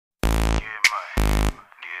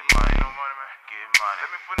Let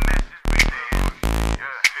me finesse this beat. Yeah,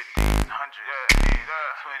 50, 100, yeah,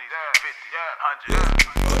 20, 50, yeah,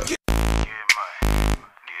 100. Get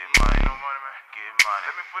money, no money, man. Get money.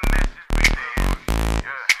 Let me finesse this beat.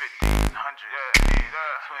 Yeah, 50, 100, yeah,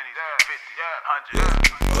 20, 50, yeah,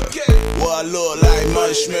 100. Well, I look like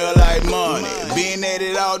money, smell like money. Been at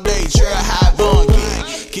it all day, trail high bunky.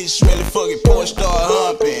 Get smelly, fucking porn, start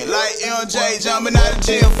humping. Like MJ jumping out of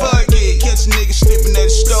gym, fuck it. Catch a nigga slipping at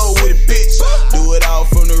the store with a bitch. Do it all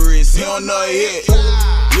from the wrist, he don't know it yet.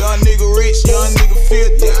 Young nigga rich, young nigga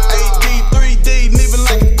filthy. 8D, 3D, living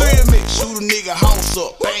like a thrill mix. Shoot a nigga house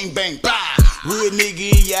up, bang, bang, bang. Real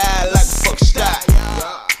nigga in your eye like a fucking stock.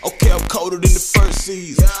 Okay, I'm colder than the first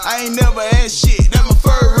season. I ain't never had shit, that's my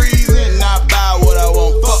first reason. I buy what I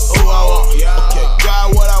want, fuck who I want. Okay, buy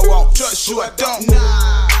what I want, trust you I don't.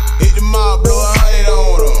 Hit the mob, blow 100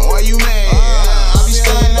 on them. Why you mad? I be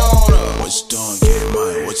stunning on them. What you doing, get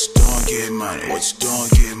money? What you doing, get money? What you doing,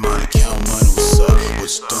 get money? Count money, what's up? What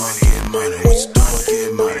you doing, get money? What you doing,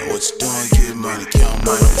 get money? What you doing, get money? Count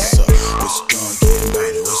money, what's up? What you doing, get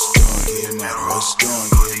money? What you doing, get money? What you doing,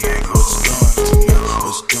 get money? What you doing, get money?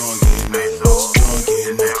 What you doing, get money? What you doing,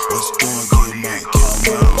 get money? What you doing, get money? Count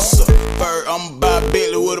money, what's up? First, I'ma buy a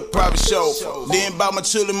Bentley with a private chauffeur. Then buy my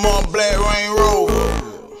chillin' Mont Black Range Rover.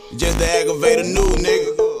 Just to aggravate a new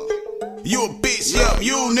nigga. You a bitch, yep,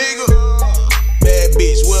 you nigga. Bad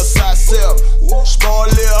bitch, Westside self.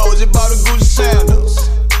 Spoiled little hoe, just bought a Gucci sandals.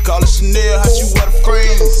 Call it Chanel, how she wear the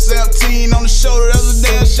frame. 17 on the shoulder, that's a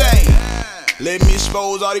damn shame. Let me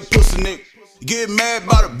expose all these pussy niggas. Get mad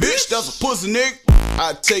about a bitch, that's a pussy nigga.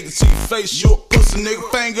 I take it to your face, you a pussy nigga.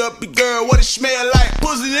 Finger up your girl, what it smell like,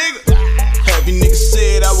 pussy nigga. Happy niggas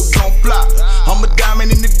said I was gon' flop. I'm a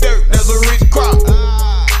diamond in the dirt, that's a rich crop.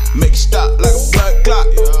 Make it stop like a blood clock.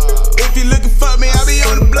 If you looking for me, I be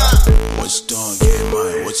on the block. What you doing, get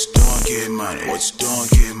money? What you doing, get money? What you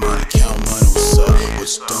doing, get money? Count money, what's up?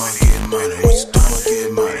 What you doing, get money? What you doing,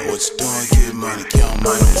 get money? What you doing, get money? Count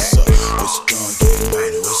money, what's up? What you doing, get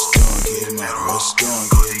money? What you doing, get money? What you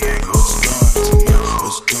doing, get money? What you doing, get money?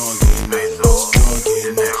 What you doing, get money? What you doing,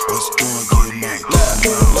 get money? What you doing, get money?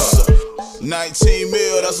 What's up? 19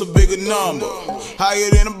 mil, that's a bigger number. Higher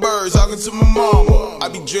than a bird, talking to my mama. I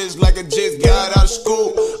be dressed like I just got out of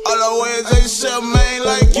school. All I wear is A7, man,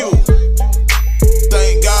 like you.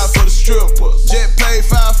 Thank God for the strippers. Jet paid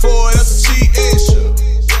 5-4, that's a cheap issue.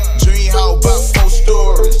 Dream house, about 4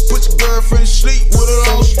 stories. Put your girlfriend to sleep with a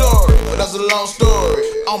long story. But that's a long story.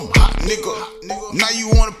 I'm hot, nigga. Now you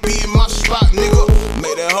wanna be in my spot, nigga.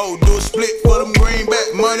 Make that hoe do a split for them greenback.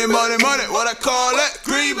 Money, money, money, what I call that?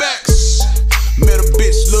 Greenbacks. Met a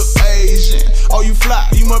bitch look Asian. Oh, you fly,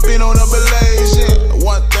 you must been on a Malaysian.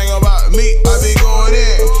 One thing about me, I be going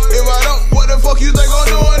in. If I don't, what the fuck you think I'm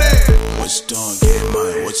doing in? What you doing, get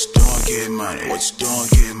money? What you doing, get money? What you doing,